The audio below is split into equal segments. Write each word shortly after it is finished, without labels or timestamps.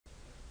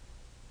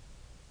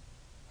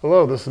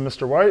Hello, this is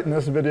Mr. White, and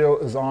this video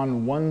is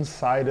on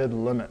one-sided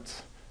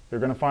limits. You're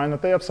going to find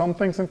that they have some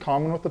things in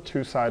common with the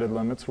two-sided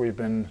limits we've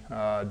been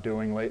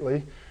doing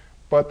lately,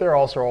 but there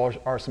also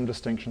are some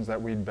distinctions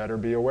that we'd better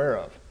be aware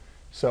of.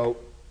 So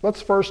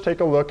let's first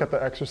take a look at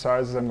the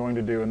exercises I'm going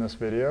to do in this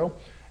video,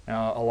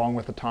 along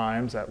with the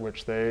times at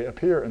which they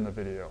appear in the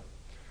video.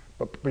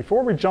 But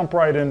before we jump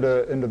right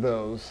into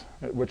those,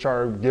 which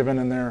are given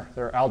in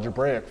their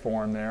algebraic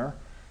form there,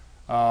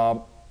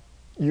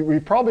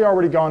 we've probably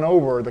already gone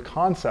over the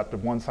concept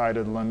of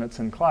one-sided limits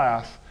in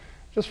class,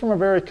 just from a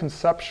very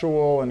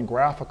conceptual and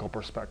graphical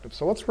perspective.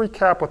 So let's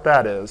recap what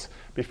that is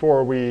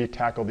before we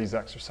tackle these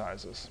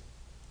exercises.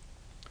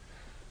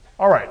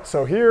 All right,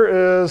 so here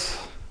is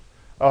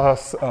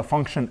a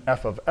function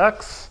f of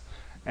x,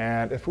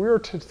 and if we were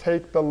to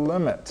take the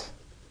limit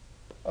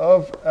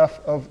of f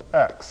of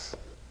x,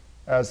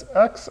 as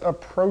x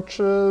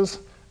approaches,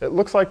 it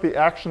looks like the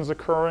action's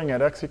occurring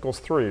at x equals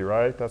 3,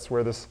 right? That's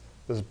where this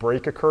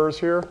break occurs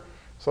here.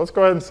 So let's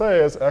go ahead and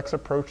say as x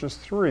approaches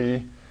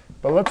 3,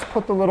 but let's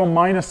put the little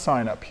minus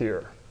sign up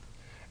here.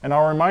 And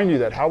I'll remind you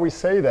that how we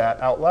say that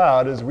out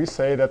loud is we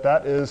say that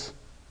that is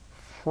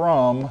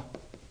from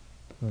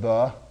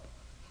the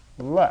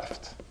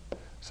left.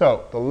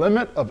 So the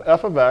limit of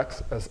f of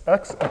x as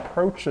x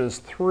approaches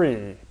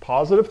 3,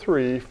 positive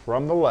 3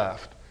 from the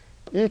left,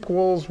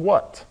 equals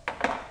what?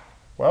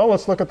 Well,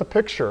 let's look at the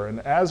picture.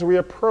 And as we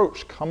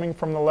approach coming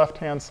from the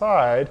left-hand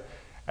side,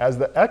 as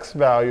the x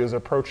value is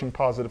approaching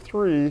positive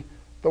 3,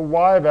 the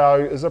y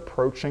value is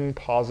approaching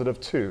positive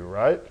 2,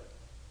 right?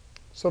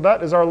 So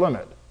that is our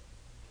limit.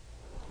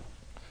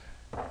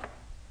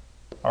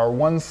 Our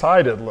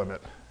one-sided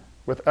limit,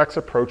 with x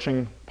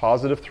approaching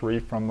positive 3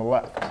 from the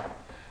left.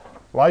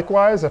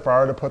 Likewise, if I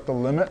were to put the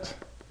limit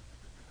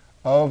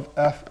of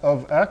f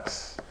of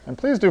x, and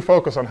please do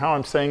focus on how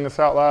I'm saying this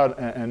out loud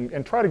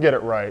and try to get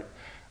it right,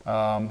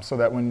 so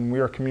that when we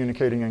are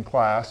communicating in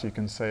class, you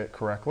can say it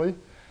correctly.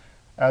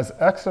 As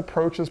x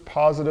approaches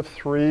positive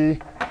 3,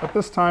 but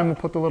this time we'll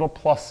put the little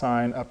plus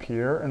sign up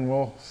here, and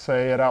we'll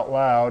say it out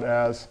loud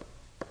as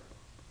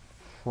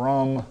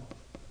from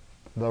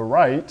the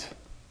right.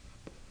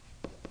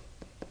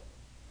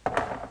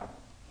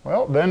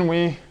 Well, then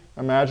we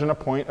imagine a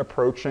point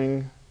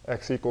approaching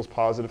x equals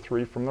positive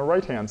 3 from the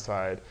right-hand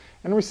side,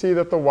 and we see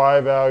that the y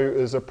value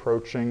is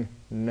approaching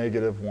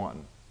negative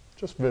 1,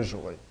 just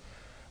visually.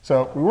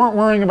 So we weren't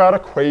worrying about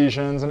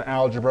equations and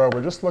algebra.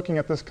 We're just looking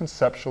at this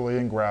conceptually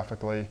and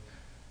graphically.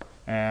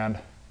 And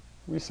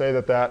we say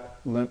that that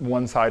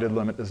one-sided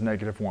limit is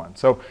negative 1.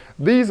 So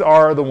these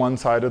are the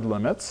one-sided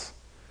limits.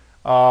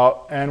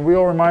 And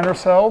we'll remind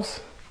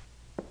ourselves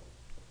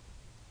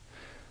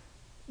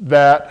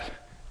that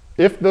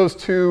if those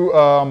two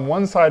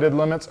one-sided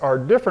limits are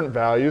different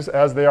values,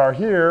 as they are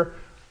here,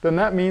 then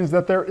that means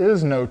that there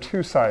is no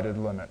two-sided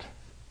limit.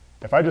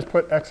 If I just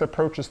put x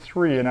approaches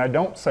 3 and I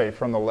don't say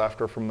from the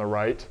left or from the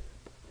right,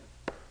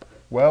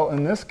 well,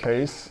 in this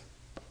case,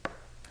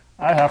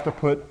 I have to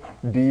put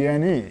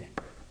DNE,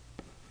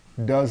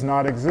 does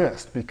not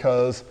exist,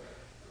 because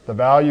the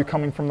value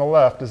coming from the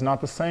left is not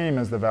the same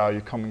as the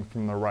value coming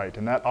from the right.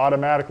 And that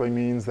automatically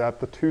means that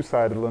the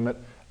two-sided limit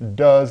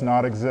does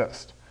not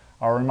exist.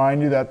 I'll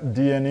remind you that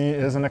DNE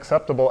is an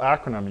acceptable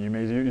acronym. You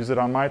may use it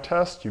on my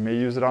test. You may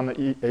use it on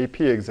the AP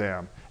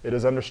exam. It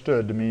is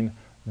understood to mean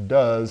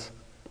does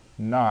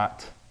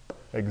not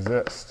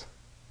exist.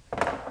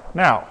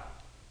 Now,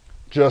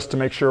 just to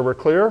make sure we're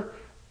clear,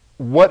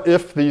 what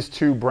if these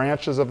two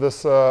branches of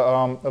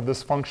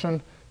this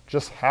function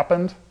just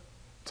happened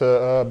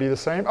to be the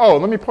same? Oh,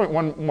 let me point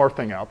one more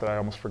thing out that I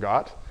almost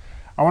forgot.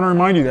 I want to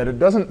remind you that it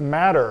doesn't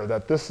matter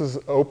that this is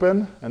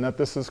open and that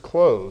this is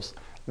closed.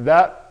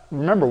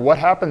 Remember, what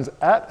happens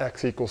at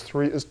x equals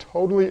 3 is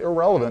totally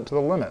irrelevant to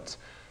the limits.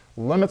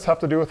 Limits have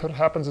to do with what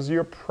happens as you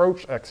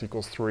approach x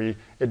equals 3.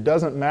 It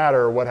doesn't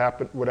matter what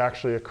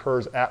actually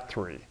occurs at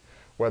 3,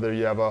 whether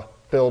you have a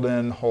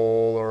filled-in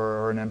hole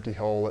or an empty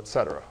hole,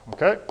 etc.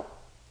 Okay?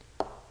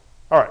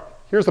 All right,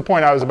 here's the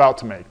point I was about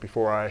to make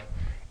before I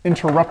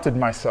interrupted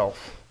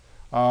myself.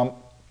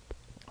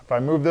 If I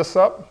move this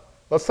up,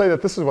 let's say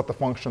that this is what the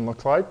function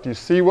looks like. Do you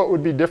see what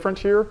would be different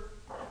here?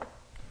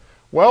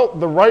 Well,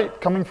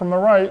 coming from the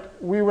right,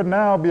 we would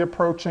now be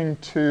approaching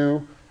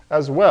 2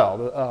 as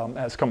well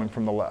as coming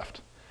from the left.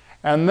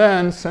 And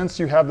then, since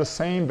you have the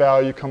same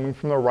value coming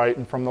from the right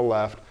and from the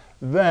left,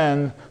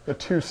 then the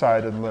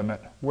two-sided limit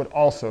would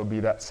also be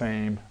that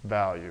same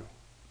value.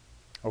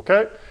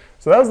 Okay?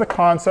 So that was the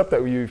concept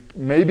that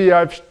maybe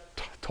I've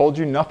told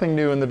you nothing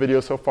new in the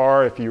video so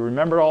far. If you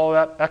remember all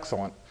of that,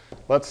 excellent.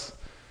 Let's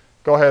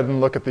go ahead and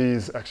look at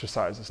these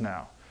exercises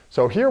now.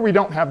 So here we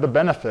don't have the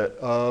benefit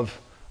of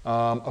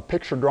a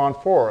picture drawn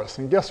for us.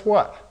 And guess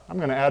what? I'm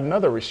going to add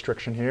another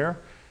restriction here.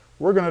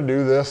 We're going to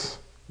do this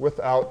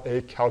without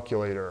a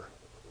calculator.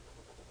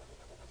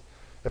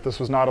 If this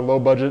was not a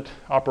low-budget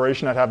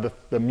operation, I'd have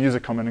the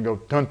music come in and go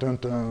dun dun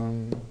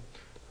dun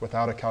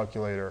without a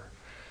calculator.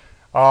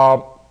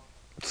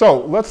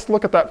 So let's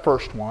look at that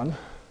first one.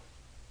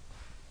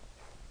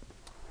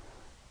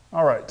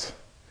 All right.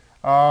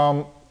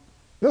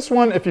 This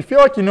one, if you feel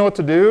like you know what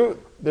to do,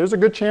 there's a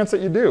good chance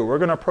that you do. We're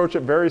going to approach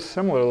it very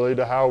similarly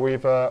to how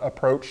we've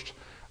approached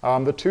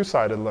the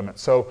two-sided limit.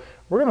 So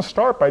we're going to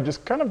start by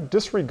just kind of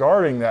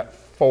disregarding that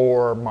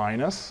 4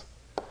 minus.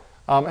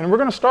 And we're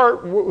going to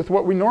start with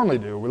what we normally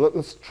do.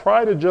 Let's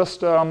try to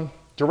just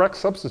direct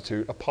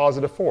substitute a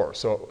positive 4.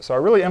 So I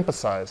really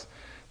emphasize,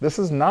 this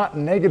is not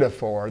negative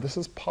 4, this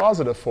is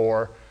positive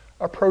 4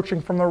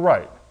 approaching from the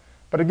right.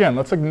 But again,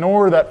 let's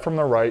ignore that from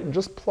the right and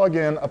just plug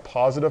in a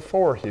positive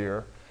 4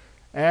 here.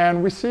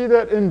 And we see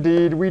that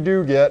indeed we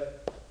do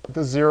get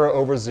the 0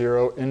 over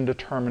 0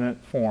 indeterminate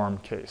form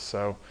case.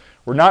 So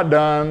we're not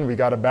done, we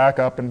got to back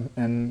up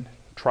and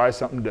try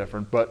something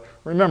different. But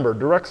remember,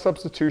 direct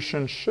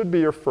substitution should be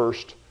your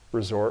first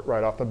resort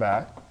right off the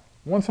bat.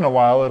 Once in a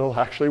while it'll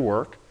actually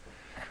work.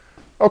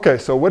 Okay,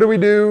 so what do we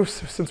do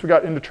since we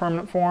got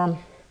indeterminate form?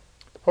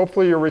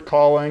 Hopefully you're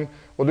recalling,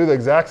 we'll do the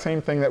exact same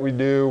thing that we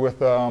do with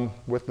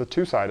the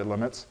two-sided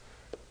limits.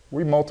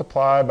 We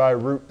multiply by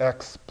root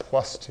x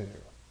plus 2.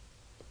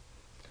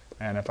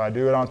 And if I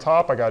do it on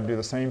top, I got to do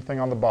the same thing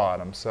on the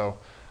bottom. So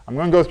I'm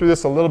going to go through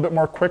this a little bit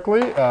more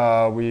quickly.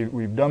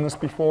 We've done this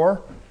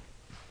before,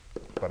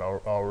 but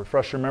I'll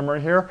refresh your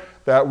memory here,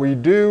 that we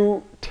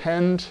do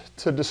tend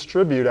to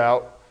distribute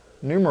out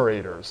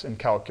numerators in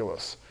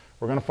calculus.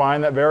 We're going to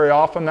find that very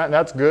often.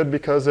 That's good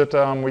because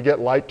we get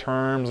like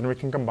terms and we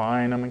can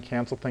combine them and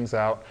cancel things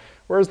out,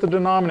 whereas the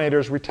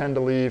denominators we tend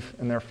to leave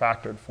in their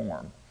factored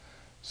form.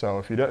 So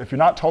if you're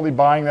not totally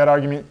buying that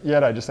argument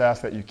yet, I just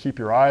ask that you keep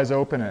your eyes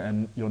open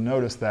and you'll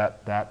notice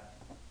that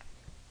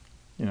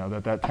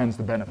tends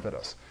to benefit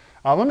us.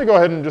 Let me go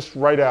ahead and just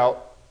write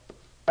out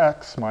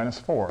x minus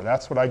 4.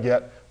 That's what I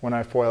get when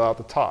I FOIL out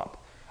the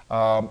top.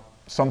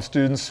 Some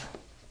students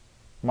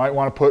might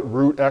want to put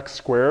root x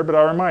squared, but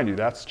I remind you,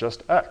 that's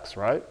just x,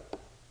 right?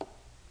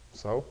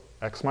 So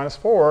x minus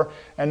 4,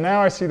 and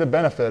now I see the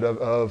benefit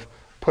of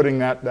putting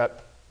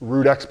that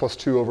root x plus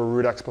 2 over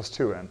root x plus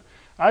 2 in.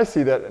 I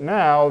see that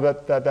now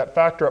that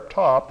factor up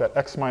top, that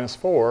x minus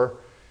 4,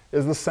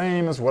 is the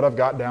same as what I've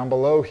got down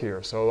below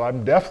here. So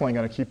I'm definitely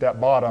going to keep that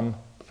bottom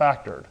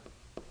factored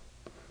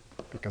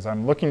because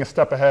I'm looking a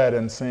step ahead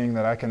and seeing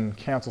that I can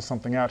cancel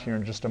something out here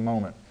in just a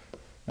moment.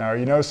 Now, are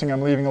you noticing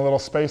I'm leaving a little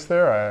space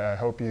there? I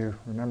hope you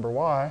remember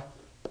why.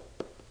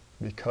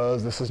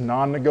 Because this is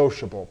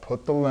non-negotiable.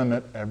 Put the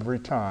limit every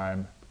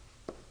time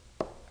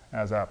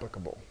as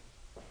applicable.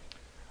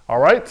 All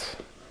right.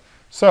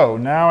 So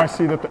now I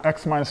see that the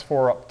x minus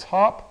 4 up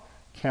top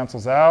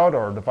cancels out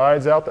or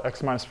divides out the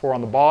x minus 4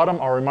 on the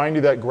bottom. I'll remind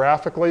you that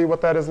graphically what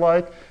that is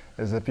like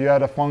is if you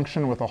had a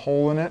function with a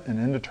hole in it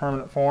in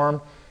indeterminate form,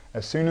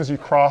 as soon as you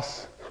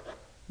cross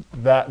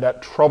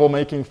that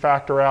troublemaking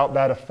factor out,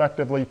 that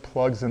effectively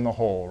plugs in the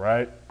hole,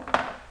 right?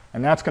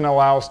 And that's going to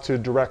allow us to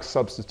direct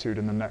substitute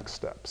in the next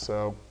step.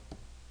 So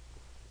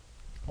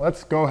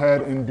let's go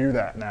ahead and do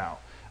that now.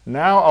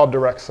 Now I'll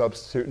direct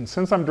substitute, and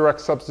since I'm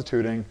direct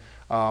substituting,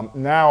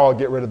 now I'll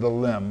get rid of the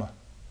lim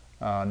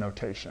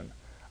notation.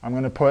 I'm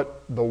going to put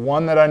the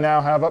 1 that I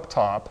now have up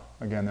top.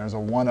 Again, there's a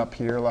 1 up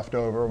here left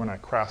over when I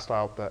crossed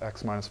out the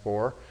x minus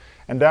 4.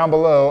 And down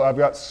below, I've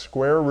got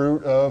square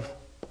root of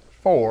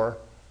 4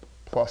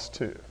 plus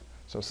 2.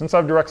 So since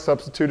I've direct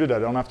substituted, I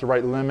don't have to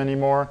write lim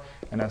anymore.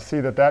 And I see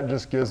that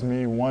just gives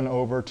me 1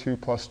 over 2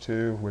 plus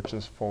 2, which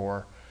is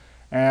 4.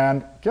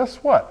 And guess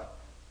what?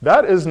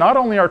 That is not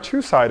only our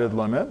two-sided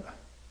limit,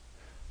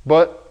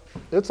 but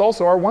it's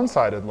also our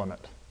one-sided limit.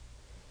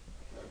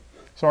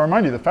 So I'll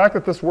remind you, the fact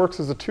that this works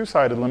as a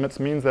two-sided limit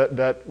means that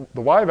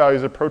the y value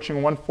is approaching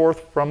 1/4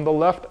 from the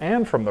left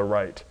and from the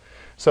right.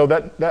 So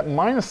that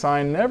minus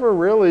sign never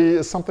really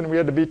is something we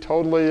had to be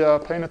totally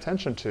paying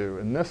attention to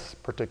in this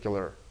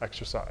particular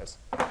exercise.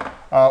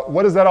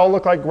 What does that all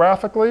look like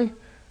graphically?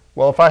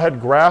 Well, if I had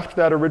graphed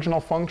that original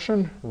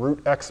function,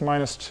 root x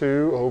minus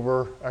 2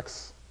 over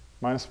x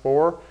minus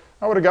 4,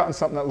 I would have gotten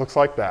something that looks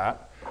like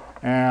that.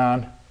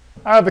 And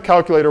I have the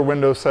calculator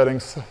window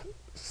settings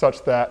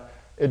such that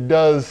it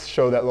does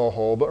show that little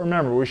hole. But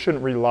remember, we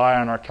shouldn't rely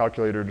on our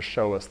calculator to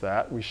show us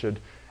that. We should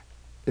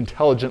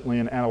intelligently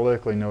and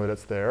analytically know that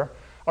it's there.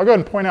 I'll go ahead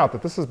and point out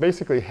that this is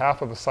basically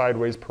half of a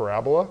sideways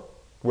parabola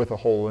with a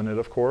hole in it,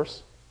 of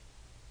course.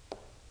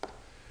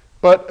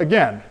 But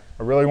again,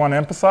 I really want to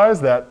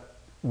emphasize that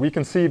we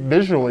can see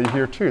visually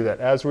here too that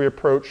as we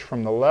approach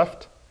from the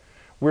left,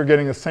 we're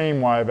getting the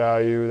same y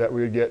value that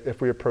we would get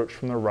if we approach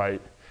from the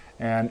right.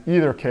 And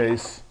either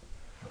case,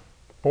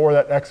 for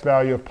that x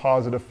value of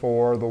positive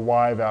 4, the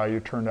y value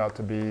turned out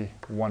to be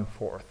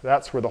 1/4.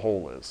 That's where the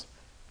hole is.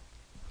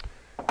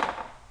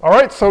 All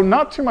right, so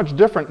not too much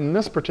different in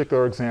this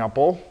particular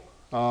example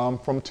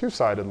from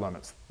two-sided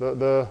limits.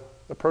 The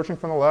approaching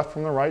from the left,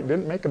 from the right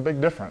didn't make a big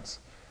difference.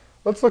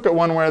 Let's look at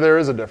one where there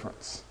is a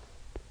difference.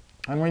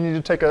 And we need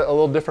to take a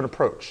little different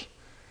approach.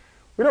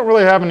 We don't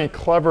really have any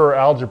clever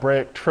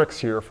algebraic tricks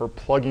here for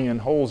plugging in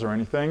holes or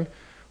anything.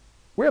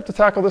 We have to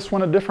tackle this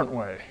one a different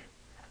way.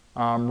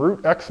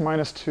 Root x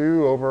minus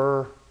 2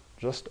 over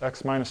just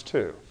x minus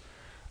 2.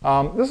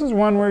 This is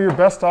one where you're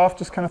best off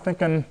just kind of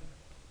thinking,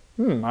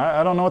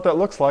 I don't know what that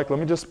looks like. Let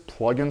me just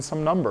plug in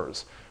some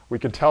numbers. We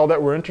can tell that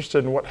we're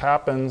interested in what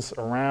happens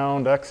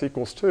around x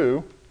equals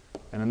 2.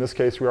 And in this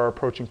case, we are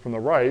approaching from the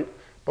right.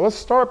 But let's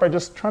start by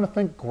just trying to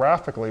think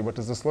graphically, what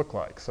does this look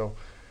like? So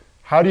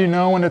how do you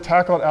know when to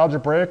tackle it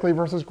algebraically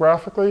versus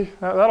graphically?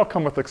 That'll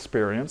come with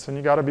experience, and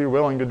you got to be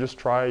willing to just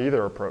try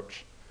either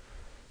approach.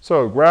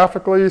 So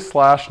graphically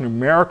 /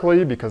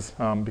 numerically, because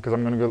I'm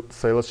going to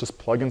say let's just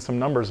plug in some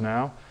numbers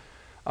now.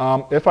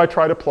 If I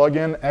try to plug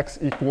in x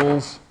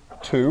equals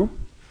 2,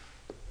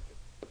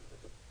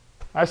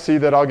 I see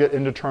that I'll get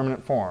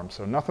indeterminate form.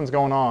 So nothing's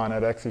going on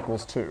at x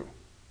equals 2.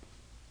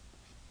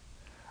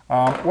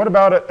 What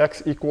about at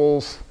x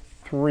equals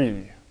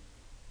 3?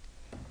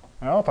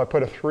 Well, if I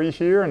put a 3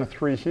 here and a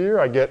 3 here,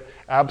 I get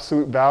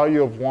absolute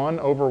value of 1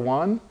 over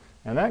 1,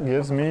 and that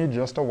gives me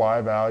just a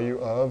y value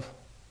of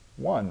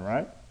 1,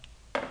 right?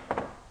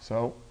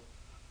 So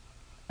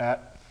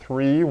at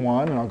 3,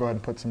 1, and I'll go ahead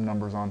and put some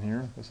numbers on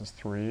here. This is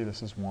 3,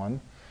 this is 1.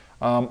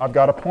 I've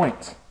got a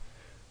point.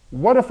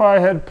 What if I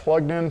had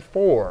plugged in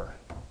 4?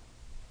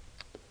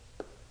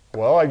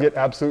 Well, I get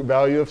absolute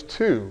value of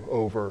 2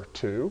 over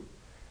 2,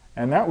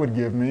 and that would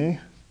give me,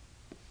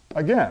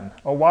 again,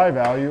 a y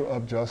value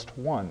of just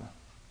 1.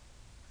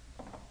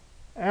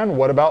 And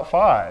what about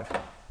 5?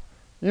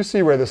 You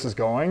see where this is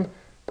going.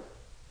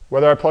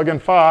 Whether I plug in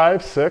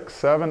 5, 6,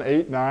 7,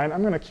 8, 9,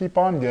 I'm going to keep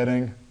on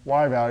getting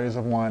y values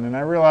of 1. And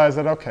I realize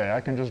that, okay, I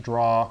can just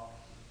draw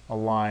a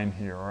line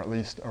here, or at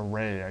least a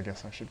ray, I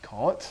guess I should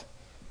call it.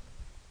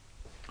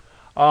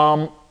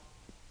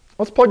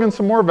 Let's plug in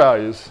some more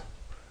values.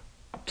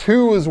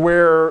 2 is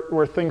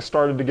where things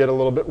started to get a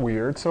little bit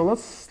weird. So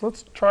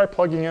let's try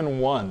plugging in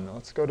 1.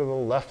 Let's go to the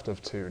left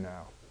of 2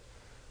 now.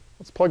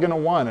 Let's plug in a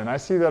 1, and I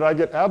see that I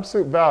get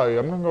absolute value.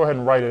 I'm going to go ahead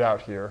and write it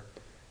out here.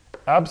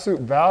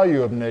 Absolute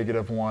value of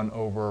negative 1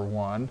 over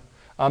 1.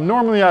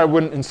 Normally I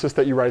wouldn't insist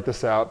that you write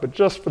this out, but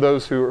just for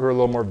those who are a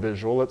little more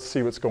visual, let's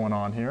see what's going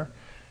on here.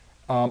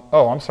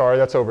 Oh, I'm sorry,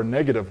 that's over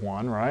negative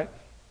 1, right?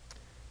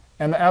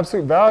 And the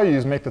absolute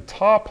values make the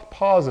top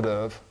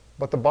positive,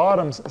 but the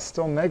bottom's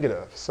still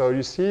negative. So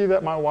you see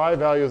that my y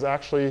value is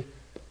actually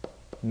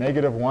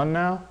negative 1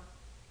 now.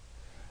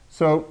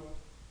 So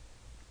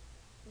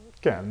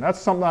again, that's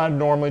something I'd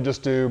normally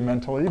just do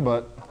mentally,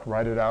 but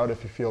write it out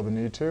if you feel the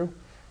need to.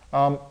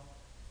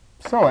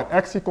 So at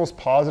x equals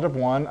positive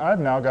 1, I've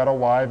now got a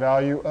y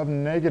value of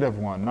negative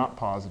 1, not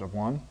positive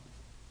 1.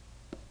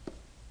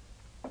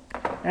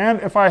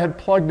 And if I had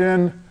plugged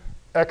in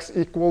x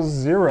equals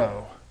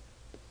 0,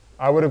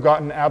 I would have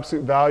gotten an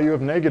absolute value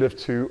of negative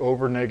 2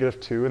 over negative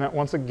 2, and that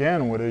once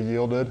again would have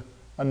yielded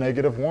a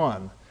negative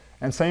 1.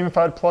 And same if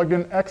I'd plugged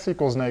in x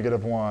equals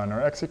negative 1 or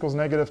x equals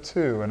negative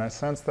 2, and I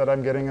sense that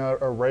I'm getting an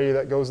array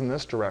that goes in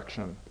this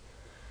direction.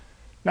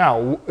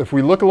 Now, if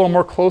we look a little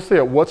more closely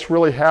at what's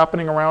really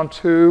happening around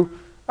 2,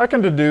 I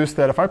can deduce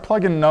that if I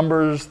plug in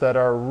numbers that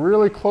are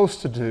really close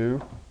to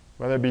 2,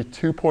 whether it be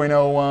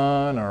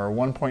 2.01 or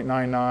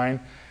 1.99,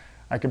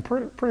 I can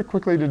pretty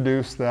quickly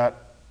deduce that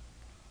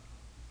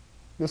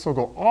this will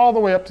go all the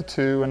way up to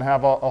 2 and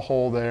have a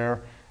hole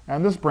there,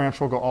 and this branch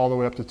will go all the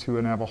way up to 2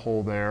 and have a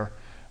hole there.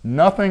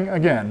 Nothing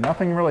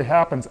really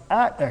happens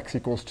at x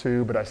equals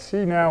 2, but I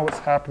see now what's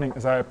happening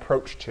as I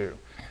approach 2.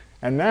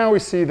 And now we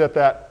see that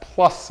that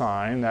plus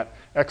sign, that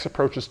x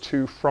approaches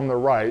 2 from the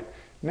right,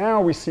 now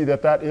we see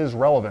that that is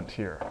relevant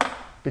here.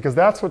 Because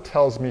that's what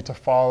tells me to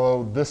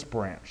follow this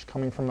branch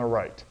coming from the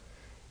right.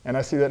 And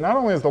I see that not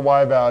only is the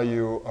y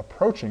value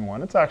approaching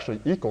 1, it's actually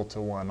equal to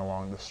 1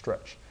 along this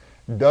stretch.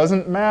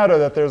 Doesn't matter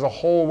that there's a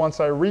hole once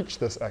I reach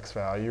this x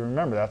value.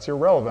 Remember, that's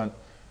irrelevant.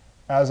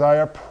 As I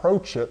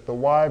approach it, the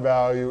y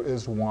value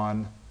is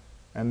 1,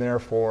 and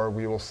therefore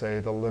we will say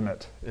the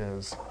limit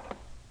is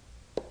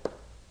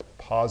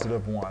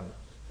positive 1.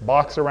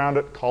 Box around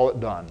it, call it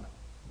done.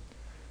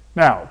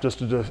 Now, just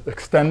to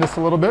extend this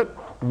a little bit,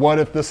 what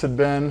if this had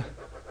been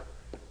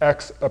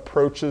x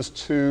approaches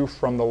 2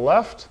 from the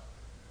left?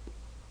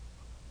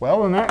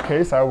 Well, in that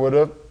case, I would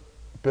have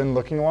been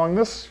looking along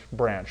this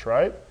branch,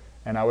 right?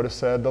 And I would have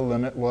said the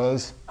limit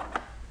was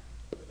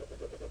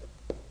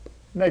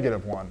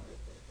negative 1.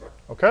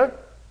 Okay?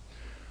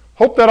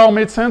 Hope that all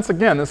made sense.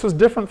 Again, this was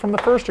different from the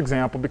first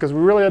example because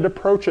we really had to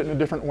approach it in a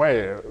different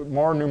way,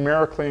 more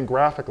numerically and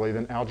graphically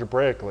than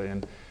algebraically.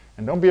 And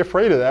don't be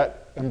afraid of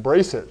that.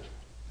 Embrace it.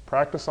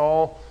 Practice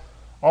all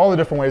the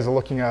different ways of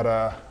looking at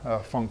a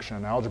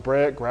function,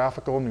 algebraic,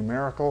 graphical,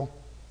 numerical.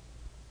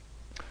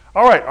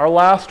 All right, our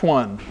last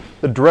one,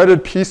 the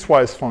dreaded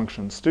piecewise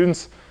function.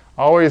 Students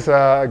always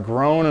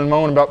groan and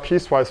moan about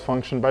piecewise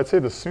function, but I'd say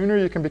the sooner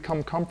you can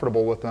become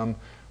comfortable with them,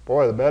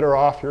 boy, the better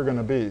off you're going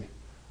to be.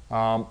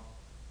 All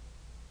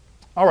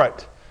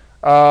right.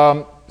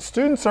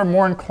 Students are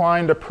more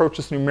inclined to approach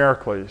this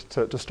numerically,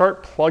 to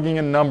start plugging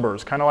in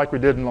numbers, kind of like we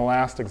did in the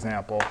last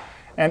example.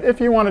 And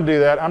if you want to do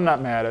that, I'm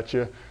not mad at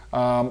you.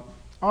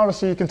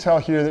 Obviously, you can tell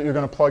here that you're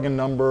going to plug in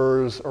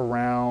numbers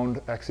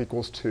around x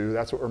equals 2.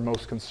 That's what we're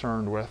most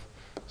concerned with.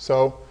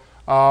 So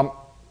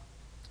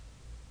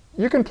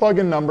you can plug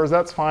in numbers.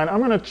 That's fine. I'm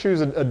going to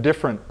choose a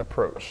different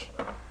approach.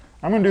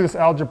 I'm going to do this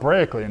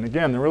algebraically. And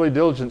again, the really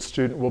diligent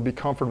student will be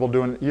comfortable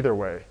doing it either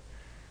way.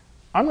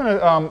 I'm going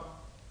to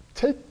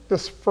take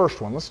this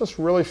first one. Let's just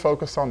really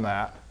focus on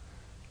that.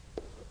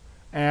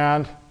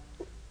 And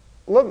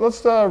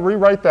let's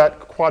rewrite that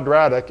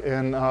quadratic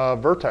in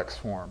vertex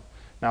form.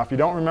 Now, if you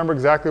don't remember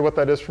exactly what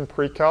that is from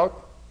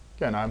pre-calc,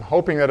 again, I'm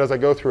hoping that as I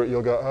go through it,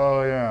 you'll go,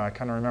 oh yeah, I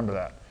kind of remember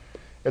that.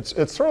 It's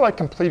sort of like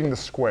completing the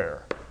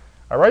square.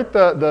 I write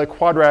the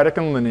quadratic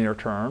in linear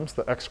terms,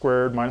 the x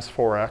squared minus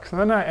 4x,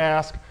 and then I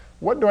ask,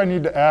 what do I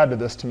need to add to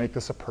this to make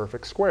this a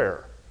perfect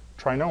square,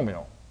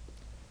 trinomial?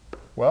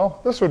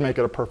 Well, this would make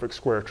it a perfect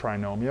square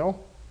trinomial.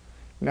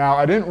 Now,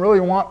 I didn't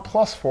really want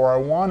plus 4, I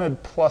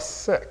wanted plus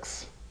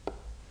 6.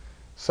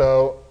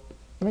 So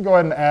let me go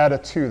ahead and add a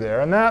 2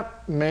 there, and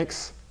that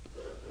makes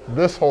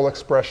this whole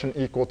expression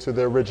equal to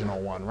the original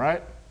one,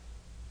 right?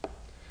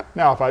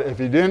 Now, if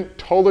you didn't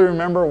totally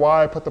remember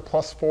why I put the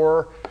plus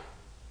 4,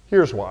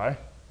 here's why.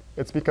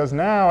 It's because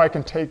now I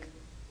can take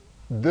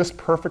this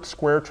perfect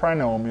square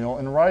trinomial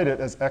and write it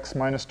as x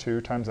minus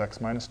 2 times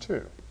x minus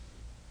 2,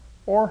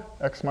 or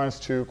x minus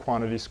 2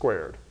 quantity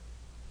squared.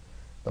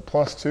 The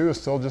plus 2 is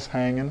still just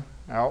hanging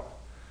out.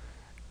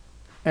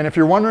 And if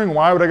you're wondering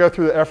why would I go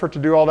through the effort to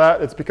do all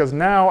that, it's because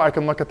now I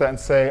can look at that and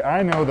say,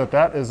 I know that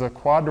that is a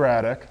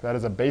quadratic, that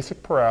is a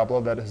basic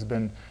parabola that has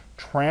been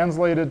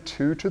translated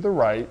 2 to the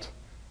right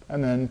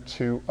and then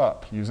 2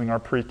 up using our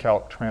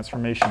pre-calc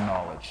transformation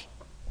knowledge.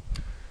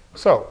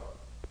 So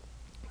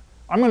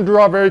I'm going to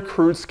draw a very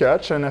crude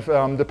sketch, and if,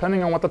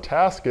 depending on what the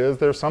task is,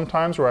 there's some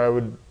times where I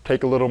would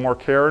take a little more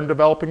care in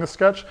developing the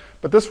sketch,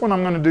 but this one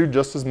I'm going to do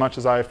just as much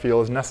as I feel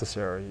is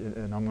necessary,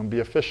 and I'm going to be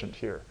efficient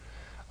here.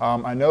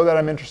 I know that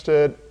I'm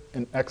interested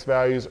in x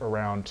values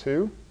around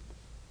 2,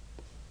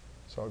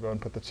 so I'll go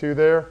and put the 2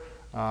 there.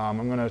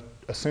 I'm going to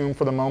assume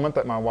for the moment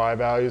that my y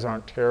values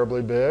aren't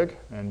terribly big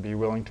and be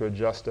willing to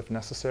adjust if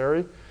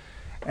necessary.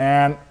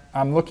 And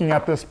I'm looking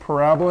at this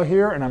parabola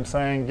here, and I'm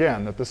saying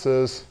again that this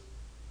is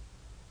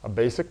a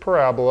basic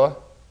parabola,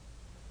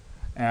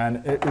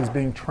 and it is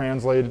being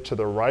translated to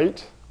the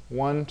right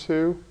 1,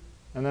 2,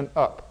 and then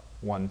up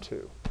 1,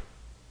 2.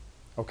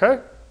 Okay?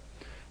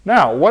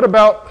 Now, what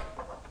about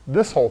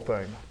this whole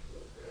thing?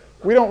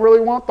 We don't really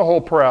want the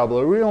whole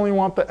parabola. We only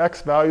want the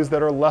x values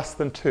that are less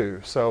than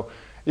 2. So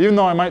even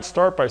though I might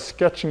start by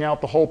sketching out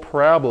the whole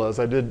parabola as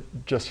I did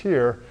just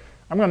here,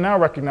 I'm going to now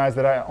recognize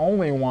that I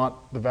only want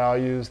the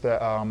values that,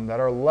 that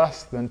are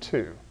less than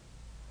 2.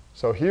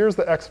 So here's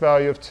the x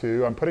value of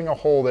 2. I'm putting a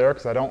hole there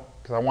because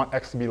I want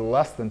x to be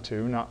less than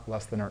 2, not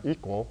less than or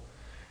equal.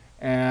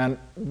 And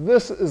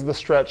this is the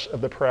stretch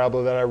of the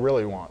parabola that I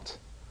really want.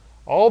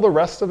 All the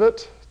rest of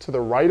it to the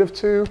right of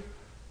 2,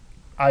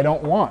 I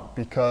don't want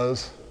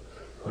because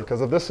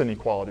of this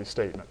inequality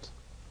statement.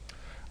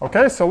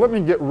 Okay, so let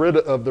me get rid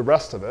of the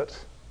rest of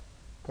it.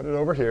 Put it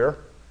over here.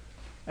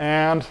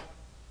 And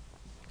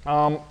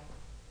let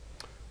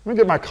me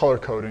get my color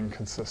coding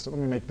consistent.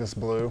 Let me make this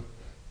blue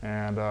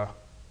and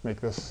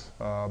make this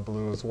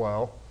blue as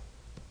well.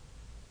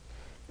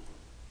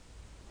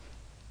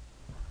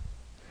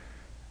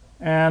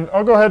 And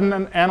I'll go ahead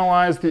and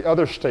analyze the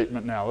other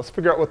statement now. Let's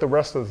figure out what the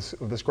rest of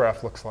this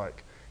graph looks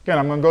like. Again,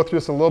 I'm going to go through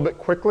this a little bit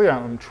quickly.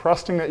 I'm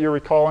trusting that you're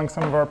recalling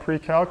some of our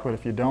pre-calc, but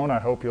if you don't, I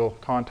hope you'll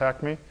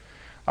contact me.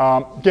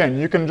 Again,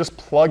 you can just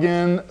plug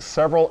in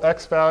several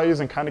x values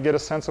and kind of get a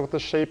sense of what the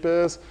shape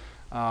is.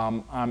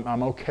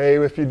 I'm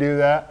okay if you do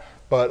that,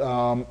 but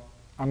I'm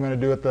going to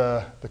do it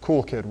the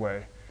cool kid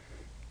way.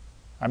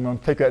 I'm going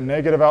to take that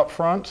negative out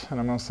front, and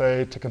I'm going to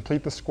say to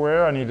complete the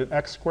square, I need an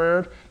x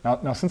squared.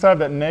 Now since I have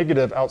that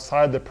negative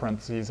outside the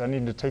parentheses, I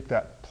need to take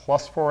that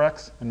plus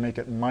 4x and make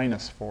it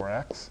minus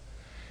 4x.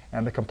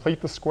 And to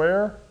complete the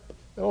square,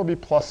 it'll be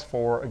plus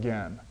 4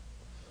 again.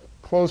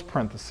 Close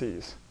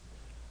parentheses.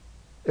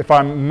 If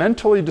I'm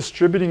mentally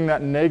distributing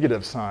that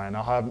negative sign,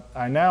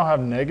 I now have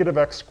negative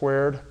x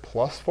squared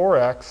plus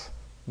 4x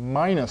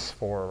minus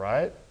 4,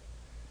 right?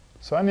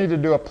 So I need to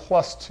do a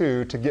plus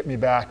 2 to get me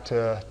back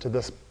to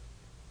this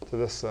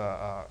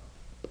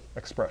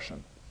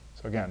expression.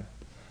 So again,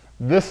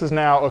 this is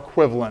now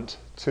equivalent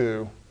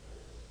to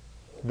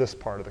this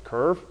part of the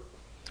curve.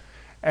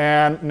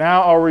 And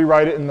now I'll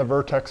rewrite it in the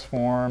vertex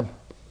form.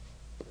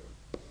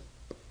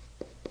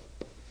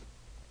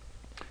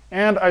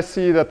 And I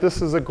see that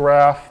this is a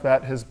graph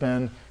that has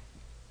been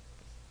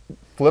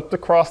flipped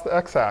across the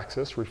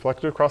x-axis,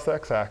 reflected across the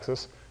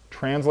x-axis,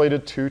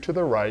 translated 2 to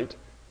the right,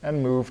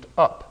 and moved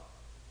up.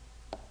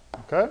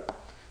 Okay?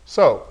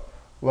 So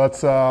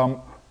let's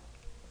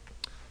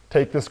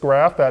take this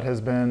graph that has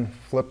been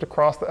flipped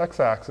across the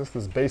x-axis,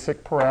 this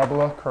basic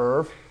parabola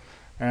curve,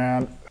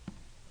 and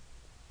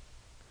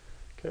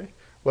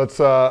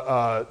let's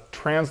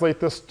translate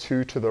this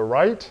 2 to the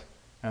right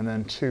and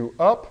then 2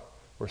 up.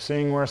 We're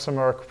seeing where some of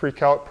our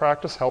pre-calc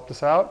practice helped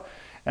us out.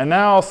 And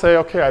now I'll say,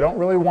 okay, I don't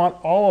really want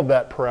all of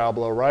that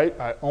parabola, right?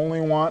 I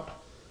only want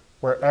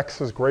where x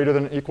is greater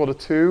than or equal to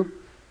 2.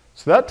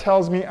 So that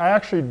tells me I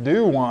actually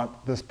do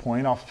want this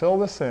point. I'll fill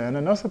this in.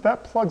 And notice that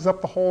that plugs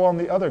up the hole on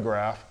the other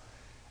graph.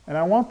 And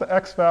I want the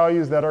x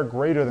values that are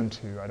greater than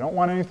 2. I don't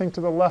want anything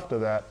to the left of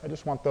that. I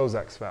just want those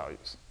x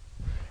values.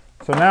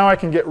 So now I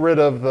can get rid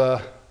of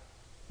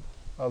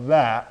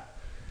that.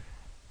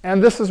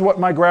 And this is what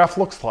my graph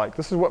looks like.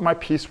 This is what my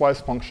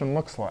piecewise function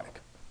looks like.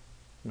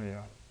 Let me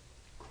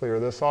clear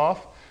this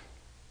off.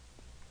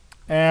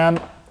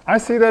 And I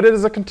see that it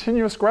is a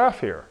continuous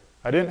graph here.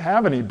 I didn't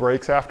have any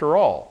breaks after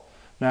all.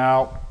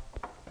 Now,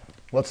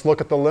 let's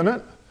look at the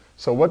limit.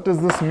 So what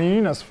does this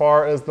mean as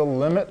far as the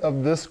limit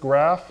of this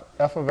graph,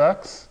 f of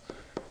x?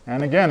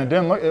 And again,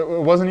 it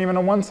wasn't even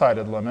a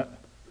one-sided limit.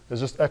 It's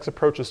just x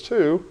approaches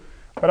 2.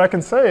 But I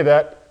can say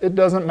that it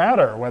doesn't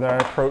matter whether I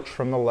approach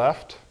from the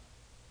left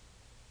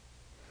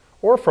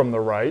or from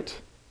the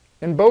right.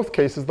 In both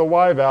cases, the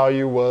y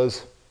value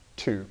was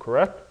 2,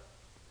 correct?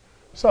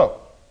 So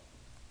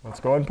let's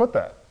go ahead and put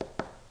that.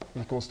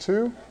 Equals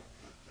 2,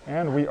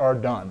 and we are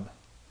done.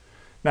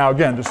 Now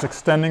again, just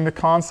extending the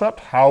concept,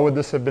 how would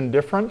this have been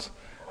different?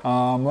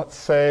 Let's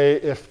say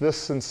if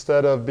this,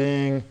 instead of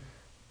being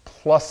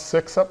plus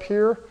 6 up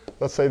here,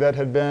 let's say that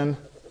had been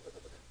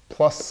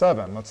plus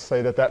 7. Let's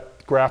say that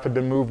that graph had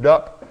been moved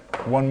up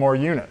one more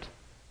unit.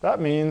 That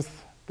means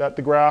that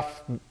the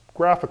graph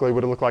graphically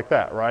would have looked like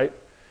that, right?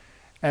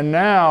 And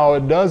now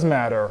it does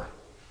matter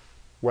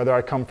whether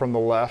I come from the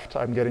left,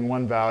 I'm getting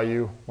one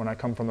value. When I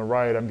come from the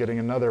right, I'm getting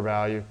another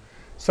value.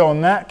 So in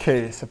that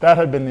case, if that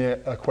had been the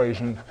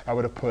equation, I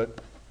would have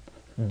put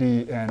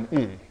D and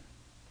E.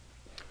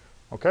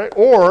 Okay,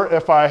 or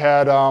if I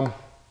had,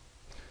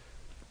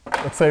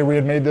 let's say we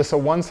had made this a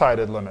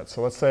one-sided limit.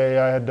 So let's say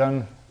I had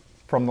done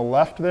from the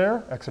left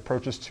there, x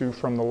approaches 2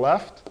 from the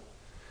left.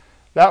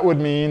 That would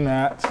mean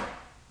that,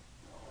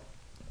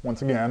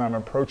 once again, I'm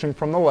approaching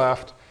from the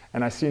left,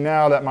 and I see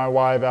now that my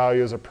y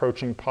value is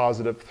approaching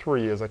positive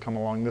 3 as I come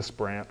along this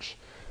branch.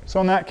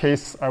 So in that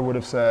case, I would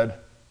have said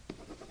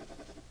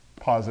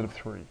positive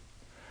 3.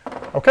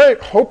 Okay,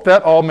 hope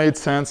that all made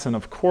sense, and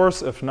of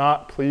course, if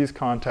not, please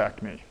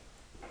contact me.